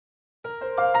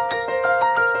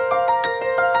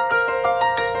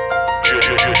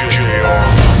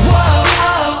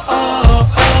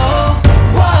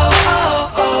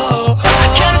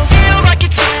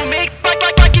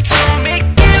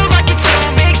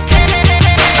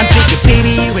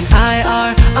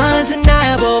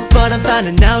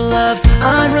finding out love's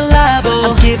unreliable.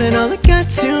 I'm giving all I got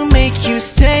to make you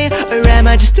stay, or am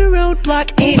I just a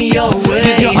roadblock in your way?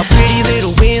 Cause you're a pretty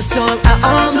little windstorm out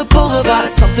on the boulevard,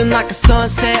 something like a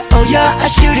sunset, oh yeah, a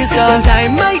shooting star. And I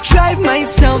might drive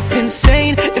myself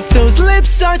insane if those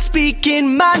lips aren't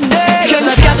speaking my name. Cause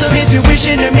I've got some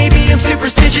intuition, or maybe I'm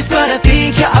superstitious, but I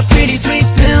think you're a pretty sweet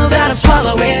pill that I'm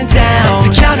swallowing down. To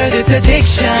counter this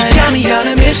addiction, you got me on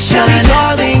a mission. Tell me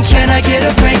darling, can I get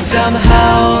a break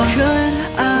somehow? Could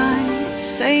I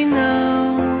say no?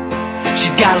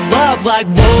 She's got a love like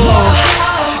whoa,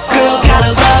 girls got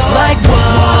a love like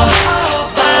whoa.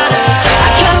 I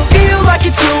kinda feel like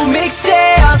it don't make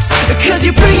sense, cause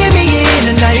you're bringing me in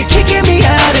and now you're kicking me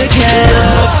out again.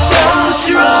 Love so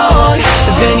strong,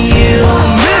 then you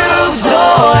moves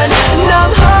on, and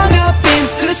I'm hung up in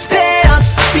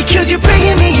suspense, because you're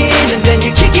bringing me in and then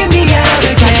you're kicking me out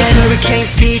again. It's like a hurricane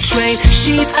speed train,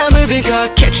 she's a moving car,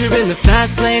 catch her in the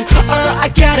fast lane. Oh, I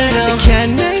gotta know,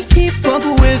 can I keep up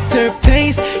with her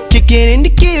pace? Kicking into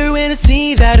gear when I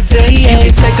see that face. You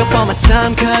can take up all my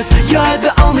time, cause you're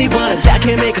the only one that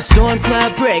can make a storm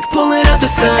cloud break, pulling out the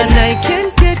sun. And I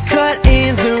can't get caught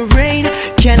in the rain,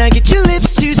 can I get your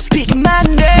lips to speak my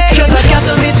name? Cause I've got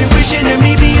some intuition, or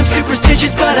maybe I'm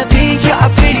superstitious, but I think you're a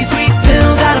pretty sweet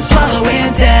pill that I'm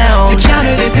swallowing down. To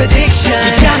counter this addiction,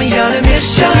 you got me on a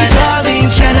mission. Tell me darling,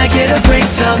 can I get a break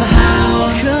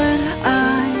somehow? Could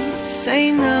I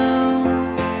say no?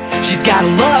 She's got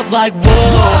a love like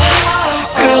whoa,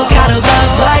 girls got a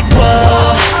love like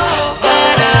whoa.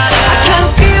 I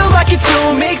kinda feel like it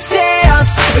don't make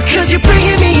sense, cause you're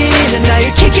bringing me in and now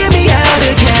you're kicking me out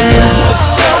again. Love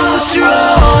so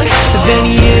strong, then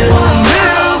you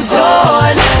moves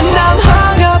on, and I'm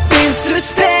hung up in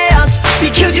suspense,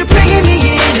 because you're bringing me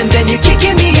in and then you're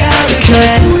kicking me out again.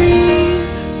 Cause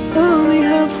we only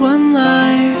have one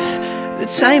life, the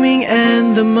timing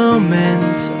and the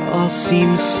moment all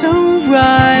seem so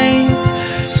right.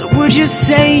 So would you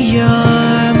say your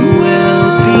will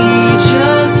be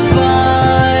just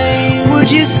fine? Would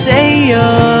you say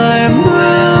your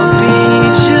will be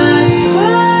just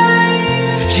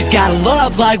fine? She's got a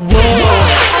love like whoa,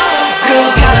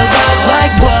 girls got a love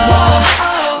like whoa.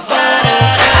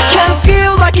 I kinda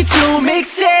feel like it don't make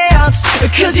sense,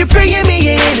 cause you're bringing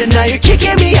me in and now you're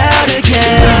kicking me out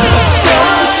again. So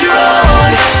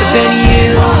strong, then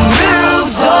you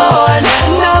moves on,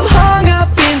 and I'm hung up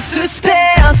in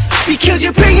suspense, because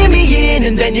you're bringing me in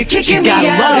and then you're kicking me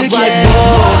out again. She's got a love like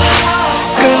whoa,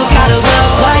 girls got a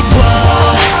love like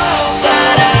whoa.